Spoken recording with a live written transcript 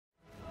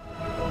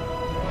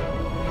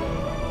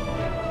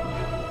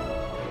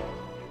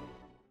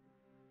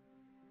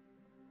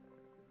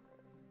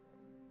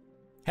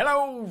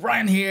Hello,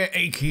 Ryan here,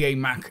 aka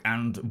Mac,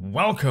 and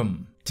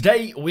welcome.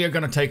 Today we are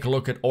going to take a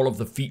look at all of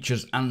the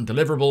features and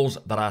deliverables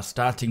that are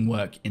starting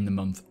work in the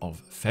month of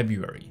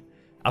February.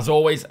 As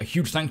always, a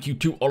huge thank you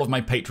to all of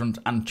my patrons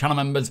and channel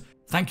members.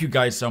 Thank you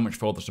guys so much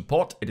for the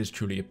support, it is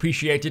truly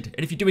appreciated,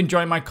 and if you do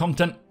enjoy my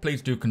content,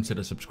 please do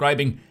consider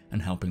subscribing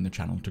and helping the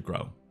channel to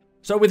grow.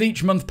 So with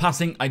each month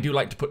passing, I do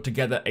like to put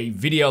together a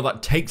video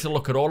that takes a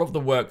look at all of the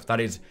work that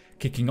is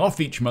kicking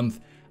off each month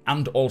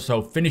and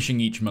also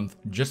finishing each month,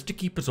 just to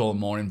keep us all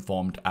more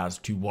informed as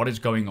to what is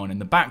going on in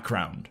the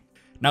background.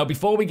 Now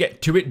before we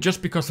get to it,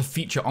 just because a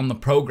feature on the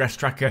progress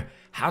tracker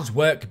has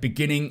work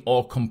beginning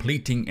or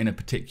completing in a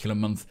particular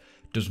month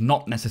does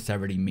not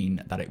necessarily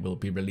mean that it will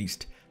be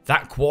released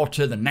that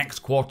quarter, the next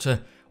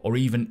quarter, or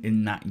even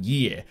in that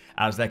year,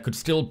 as there could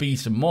still be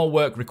some more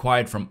work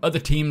required from other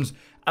teams,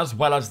 as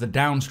well as the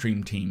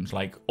downstream teams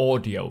like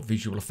audio,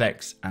 visual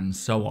effects, and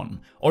so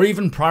on. Or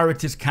even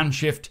priorities can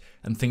shift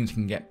and things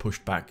can get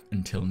pushed back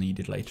until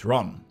needed later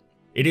on.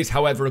 It is,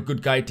 however, a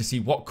good guide to see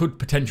what could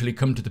potentially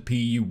come to the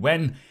PEU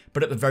when,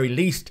 but at the very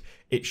least,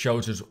 it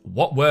shows us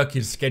what work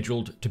is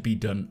scheduled to be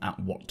done at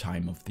what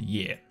time of the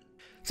year.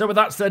 So with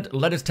that said,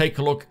 let us take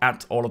a look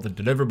at all of the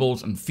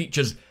deliverables and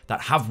features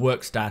that have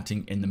work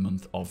starting in the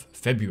month of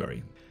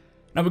February.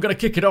 Now we're going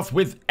to kick it off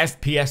with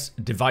FPS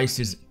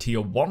Devices Tier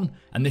 1,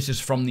 and this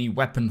is from the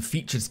Weapon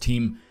Features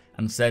team,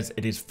 and says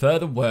it is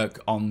further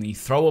work on the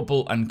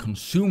throwable and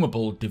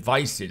consumable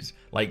devices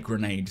like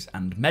grenades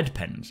and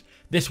medpens.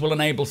 This will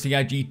enable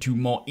CIG to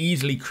more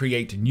easily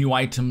create new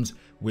items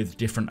with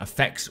different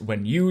effects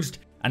when used,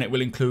 and it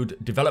will include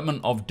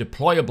development of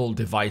deployable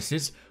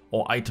devices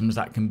or items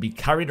that can be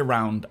carried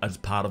around as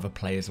part of a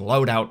player's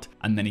loadout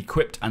and then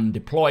equipped and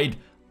deployed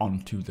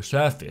onto the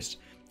surface.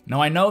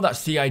 Now I know that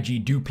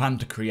CIG do plan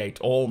to create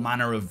all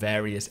manner of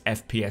various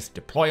FPS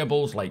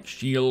deployables like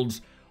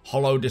shields,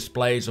 holo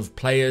displays of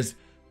players,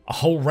 a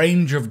whole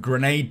range of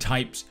grenade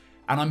types,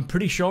 and I'm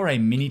pretty sure a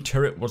mini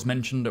turret was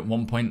mentioned at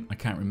one point, I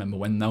can't remember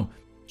when though.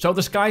 So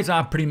the skies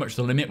are pretty much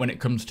the limit when it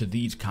comes to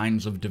these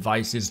kinds of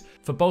devices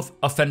for both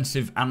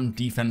offensive and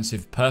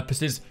defensive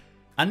purposes,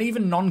 and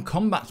even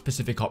non-combat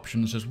specific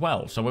options as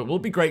well. So it will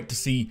be great to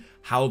see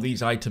how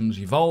these items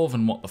evolve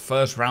and what the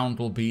first round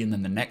will be and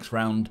then the next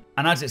round.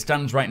 And as it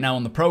stands right now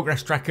on the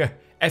progress tracker,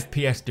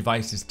 FPS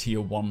Devices Tier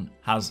 1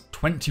 has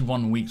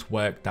 21 weeks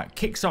work that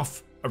kicks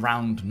off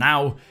around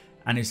now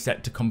and is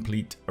set to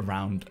complete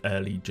around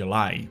early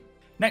July.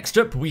 Next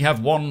up, we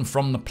have one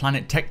from the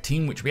Planet Tech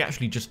team, which we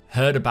actually just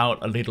heard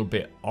about a little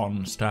bit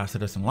on Star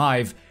Citizen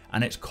Live,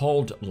 and it's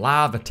called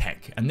Lava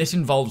Tech, and this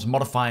involves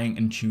modifying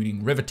and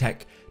tuning river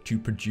tech to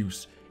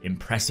produce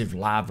impressive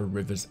lava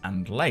rivers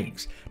and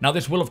lakes. Now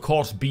this will of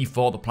course be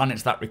for the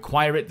planets that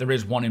require it. There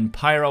is one in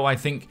Pyro, I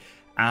think,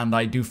 and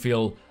I do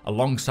feel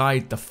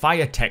alongside the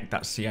fire tech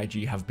that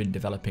CIG have been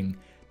developing,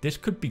 this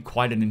could be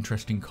quite an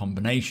interesting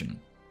combination.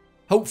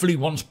 Hopefully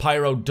once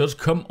Pyro does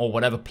come, or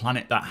whatever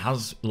planet that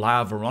has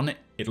lava on it,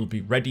 it'll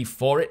be ready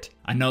for it.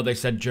 I know they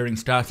said during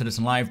Star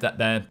Citizen Live that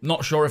they're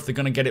not sure if they're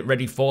going to get it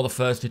ready for the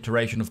first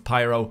iteration of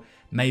Pyro,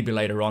 maybe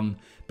later on,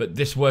 but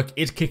this work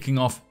is kicking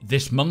off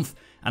this month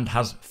and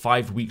has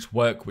 5 weeks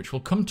work, which will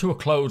come to a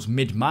close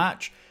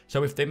mid-March,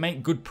 so if they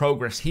make good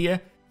progress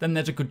here, then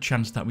there's a good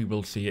chance that we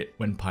will see it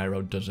when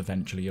Pyro does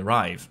eventually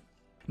arrive.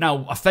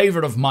 Now, a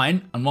favourite of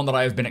mine, and one that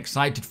I have been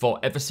excited for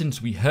ever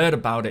since we heard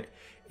about it,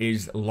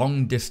 is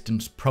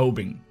long-distance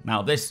probing.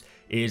 Now this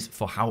is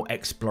for how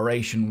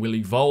exploration will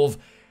evolve,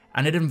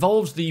 and it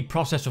involves the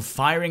process of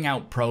firing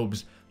out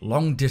probes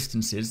long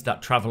distances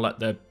that travel at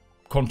the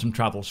quantum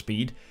travel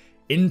speed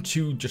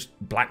into just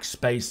black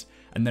space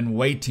and then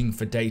waiting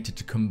for data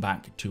to come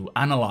back to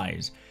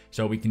analyze,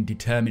 so we can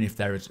determine if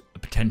there is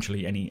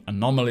potentially any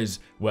anomalies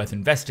worth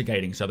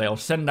investigating. So they'll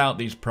send out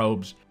these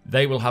probes,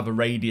 they will have a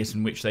radius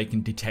in which they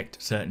can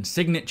detect certain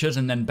signatures,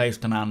 and then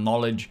based on our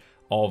knowledge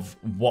of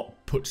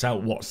what puts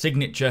out what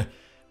signature,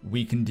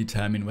 we can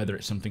determine whether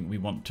it's something we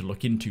want to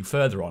look into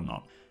further or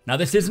not. Now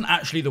this isn't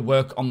actually the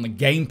work on the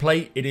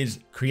gameplay, it is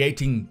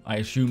creating, I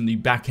assume, the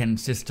back-end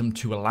system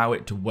to allow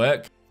it to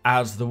work,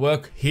 as the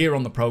work here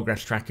on the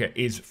progress tracker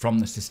is from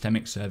the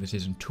Systemic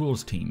Services and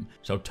Tools team,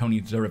 so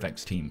Tony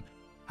Zurevek's team.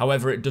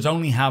 However, it does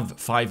only have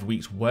 5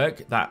 weeks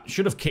work that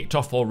should have kicked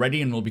off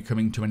already and will be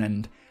coming to an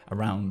end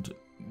around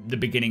the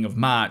beginning of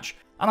March,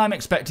 and I'm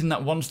expecting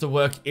that once the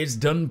work is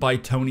done by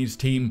Tony's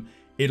team,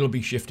 it'll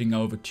be shifting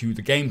over to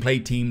the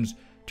gameplay teams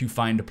to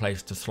find a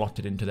place to slot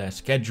it into their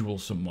schedule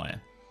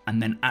somewhere,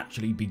 and then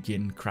actually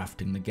begin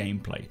crafting the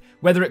gameplay.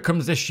 Whether it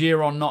comes this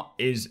year or not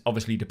is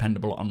obviously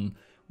dependable on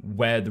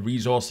where the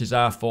resources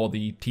are for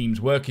the teams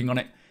working on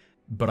it,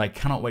 but I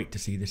cannot wait to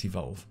see this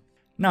evolve.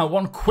 Now,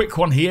 one quick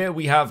one here,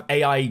 we have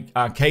AI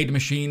arcade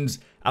machines.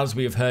 As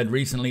we have heard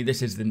recently,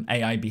 this is an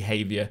AI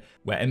behavior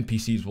where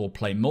NPCs will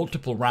play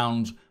multiple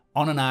rounds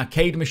on an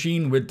arcade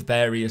machine with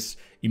various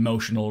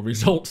emotional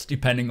results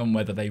depending on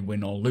whether they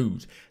win or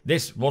lose.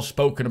 This was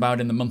spoken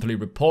about in the monthly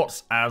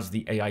reports, as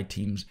the AI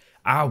teams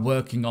are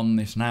working on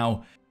this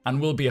now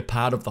and will be a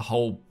part of the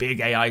whole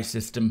big AI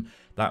system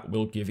that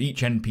will give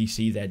each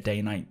NPC their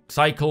day-night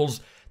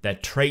cycles. their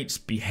traits,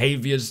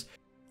 behaviors,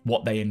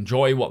 what they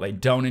enjoy, what they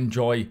don't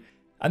enjoy,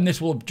 and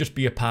this will just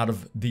be a part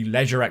of the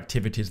leisure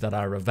activities that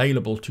are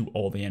available to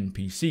all the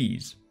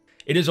NPCs.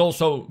 It is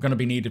also going to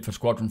be needed for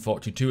Squadron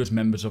 42 as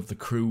members of the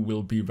crew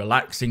will be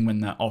relaxing when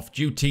they're off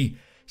duty,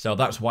 so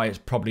that's why it's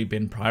probably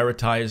been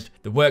prioritised.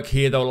 The work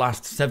here though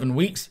lasts 7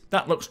 weeks,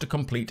 that looks to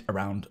complete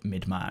around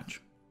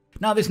mid-March.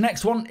 Now this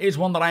next one is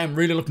one that I am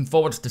really looking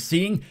forward to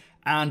seeing,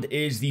 and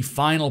is the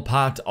final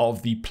part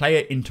of the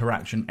player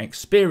interaction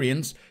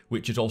experience,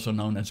 which is also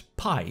known as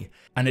PI.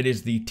 And it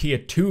is the tier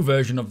 2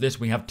 version of this.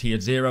 We have tier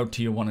 0,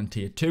 tier 1 and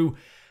tier 2.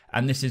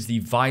 And this is the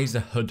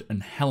visor, hood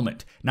and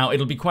helmet. Now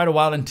it'll be quite a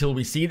while until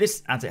we see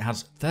this, as it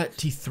has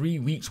 33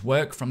 weeks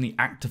work from the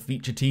active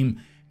feature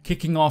team,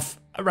 kicking off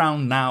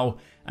around now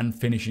and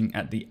finishing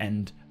at the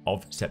end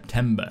of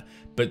September.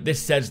 But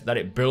this says that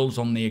it builds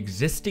on the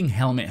existing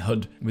helmet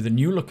hood with a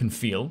new look and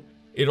feel.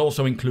 It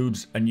also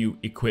includes a new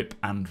equip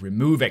and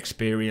remove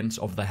experience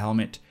of the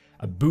helmet,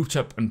 a boot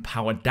up and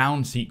power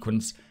down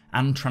sequence,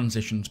 and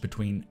transitions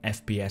between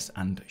FPS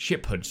and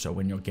ship hoods, so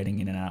when you're getting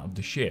in and out of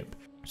the ship.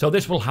 So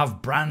this will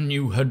have brand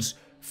new hoods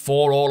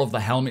for all of the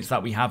helmets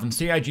that we have, and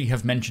CIG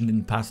have mentioned in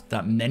the past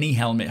that many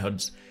helmet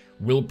hoods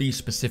will be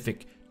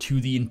specific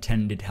to the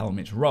intended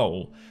helmet's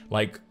role,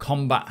 like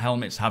combat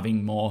helmets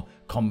having more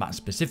combat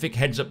specific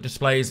heads-up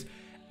displays,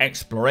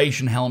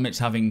 exploration helmets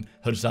having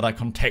hoods that are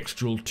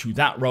contextual to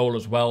that role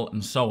as well,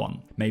 and so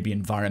on, maybe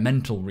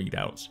environmental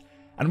readouts.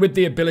 And with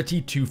the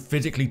ability to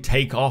physically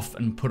take off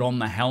and put on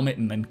the helmet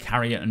and then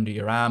carry it under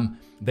your arm,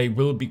 they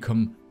will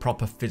become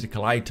proper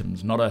physical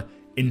items, not a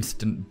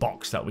instant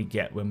box that we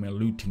get when we're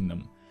looting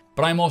them.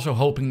 But I'm also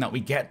hoping that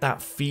we get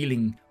that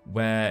feeling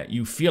where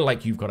you feel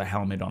like you've got a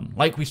helmet on,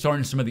 like we saw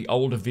in some of the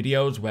older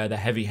videos where the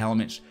heavy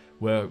helmets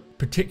were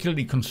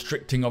particularly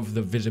constricting of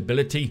the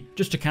visibility,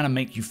 just to kind of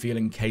make you feel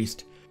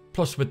encased.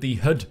 Plus with the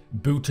hood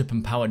boot up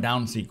and power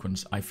down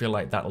sequence, I feel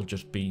like that'll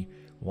just be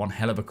one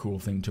hell of a cool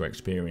thing to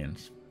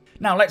experience.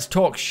 Now let's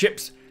talk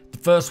ships. The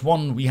first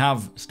one we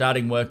have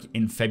starting work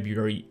in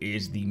February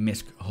is the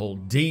MISC Hull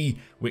D,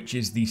 which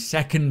is the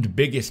second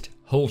biggest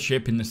hull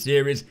ship in the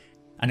series,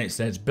 and it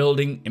says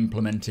building,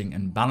 implementing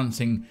and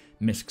balancing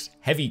MISC's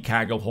heavy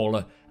cargo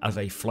hauler as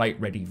a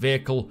flight-ready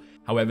vehicle.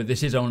 However,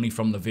 this is only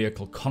from the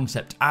vehicle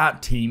concept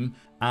art team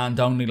and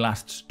only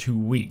lasts 2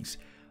 weeks,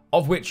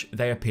 of which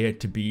they appear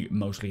to be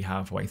mostly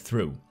halfway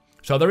through.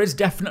 So there is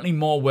definitely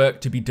more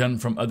work to be done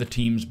from other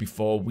teams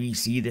before we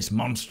see this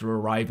monster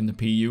arrive in the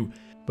PU,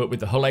 but with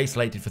the Hull A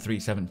slated for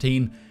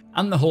 317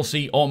 and the Hull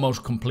C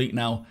almost complete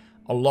now,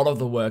 a lot of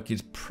the work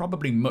is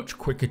probably much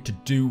quicker to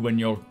do when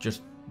you're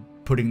just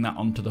putting that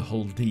onto the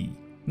Hull D.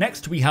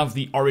 Next we have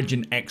the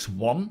Origin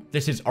X1.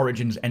 This is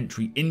Origin's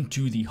entry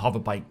into the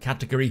hoverbike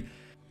category.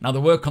 Now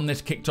the work on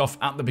this kicked off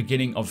at the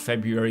beginning of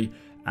February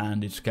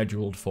and is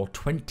scheduled for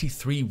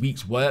 23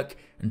 weeks work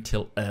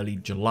until early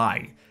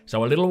July.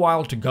 So a little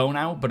while to go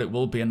now, but it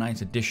will be a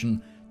nice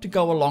addition to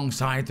go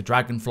alongside the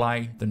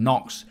Dragonfly, the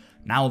Nox,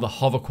 now the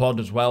Hover Quad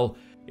as well.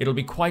 It'll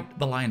be quite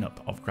the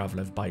lineup of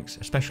Gravlev bikes,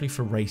 especially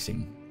for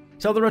racing.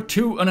 So there are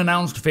 2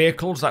 unannounced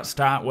vehicles that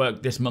start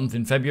work this month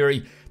in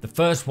February. The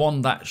first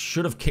one that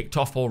should have kicked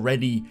off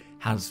already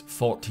has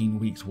 14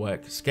 weeks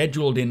work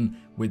scheduled in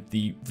with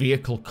the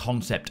vehicle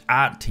concept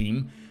art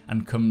team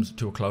and comes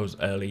to a close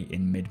early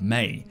in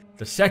mid-May.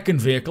 The second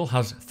vehicle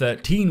has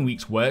 13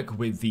 weeks work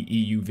with the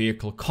EU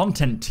vehicle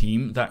content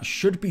team that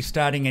should be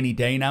starting any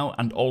day now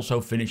and also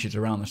finishes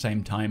around the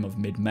same time of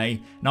mid-May.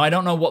 Now I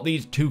don't know what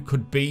these 2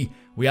 could be.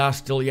 We are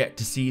still yet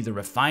to see the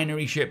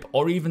refinery ship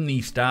or even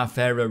the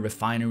Starfarer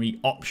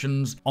refinery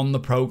options on the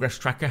progress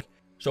tracker.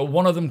 So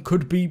one of them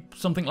could be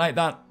something like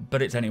that,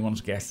 but it's anyone's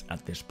guess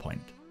at this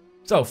point.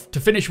 So to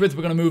finish with,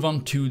 we're going to move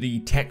on to the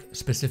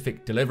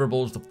tech-specific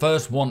deliverables. The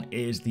first one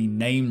is the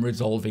name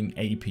resolving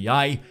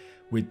API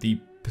with the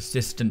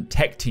persistent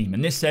tech team,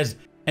 and this says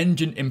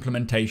engine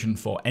implementation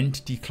for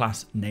entity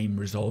class name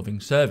resolving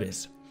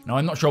service. Now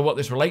I'm not sure what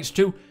this relates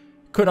to.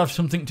 Could have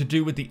something to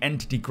do with the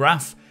entity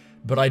graph,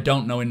 but I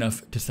don't know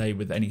enough to say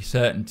with any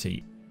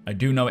certainty. I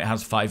do know it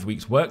has 5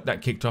 weeks work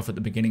that kicked off at the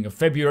beginning of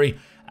February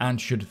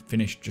and should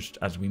finish just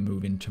as we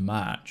move into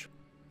March.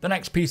 The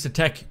next piece of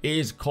tech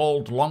is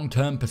called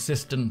long-term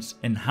persistence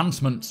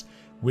enhancements,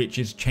 which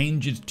is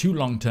changes to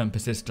long-term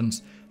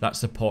persistence that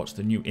supports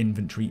the new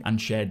inventory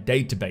and shared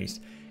database.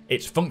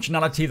 Its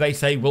functionality, they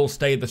say, will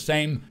stay the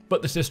same,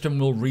 but the system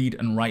will read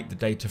and write the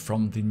data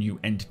from the new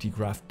entity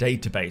graph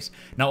database.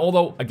 Now,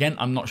 although, again,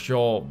 I'm not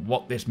sure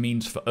what this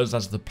means for us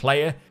as the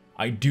player,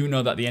 I do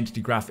know that the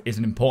entity graph is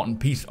an important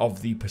piece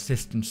of the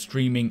persistence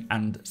streaming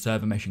and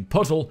server meshing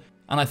puzzle,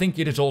 and I think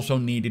it is also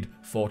needed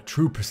for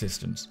true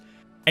persistence.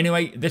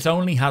 Anyway, this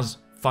only has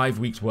 5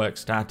 weeks work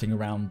starting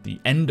around the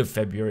end of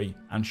February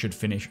and should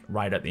finish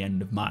right at the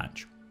end of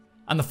March.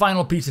 And the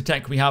final piece of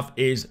tech we have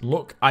is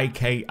Look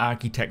IK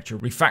Architecture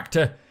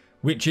Refactor,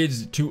 which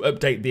is to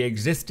update the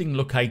existing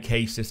Look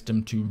IK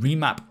system to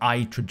remap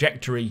I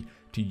trajectory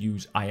to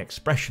use I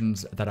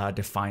expressions that are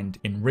defined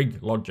in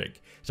rig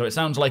logic. So it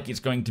sounds like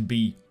it's going to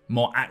be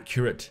more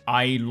accurate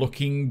I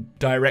looking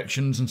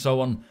directions and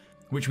so on.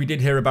 which we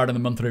did hear about in the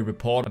monthly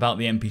report about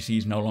the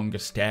NPCs no longer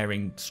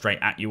staring straight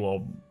at you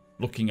or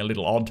looking a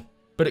little odd.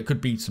 But it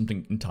could be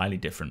something entirely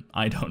different.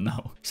 I don't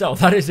know. So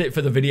that is it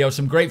for the video.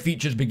 Some great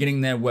features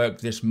beginning their work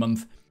this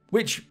month,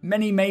 which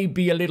many may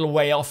be a little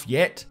way off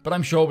yet, but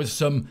I'm sure with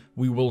some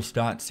we will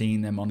start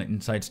seeing them on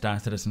Inside Star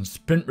Citizen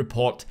Sprint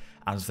Report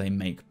as they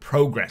make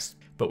progress.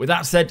 But with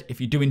that said, if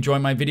you do enjoy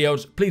my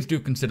videos, please do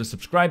consider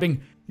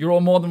subscribing. You're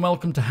all more than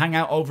welcome to hang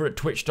out over at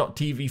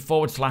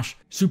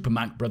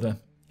twitch.tv/supermacbrother.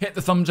 Hit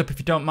the thumbs up if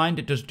you don't mind,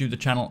 it does do the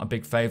channel a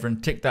big favour,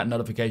 and tick that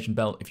notification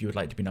bell if you would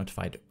like to be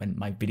notified when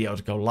my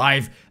videos go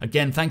live.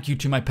 Again, thank you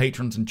to my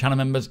patrons and channel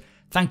members,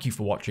 thank you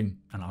for watching,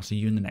 and I'll see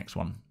you in the next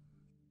one.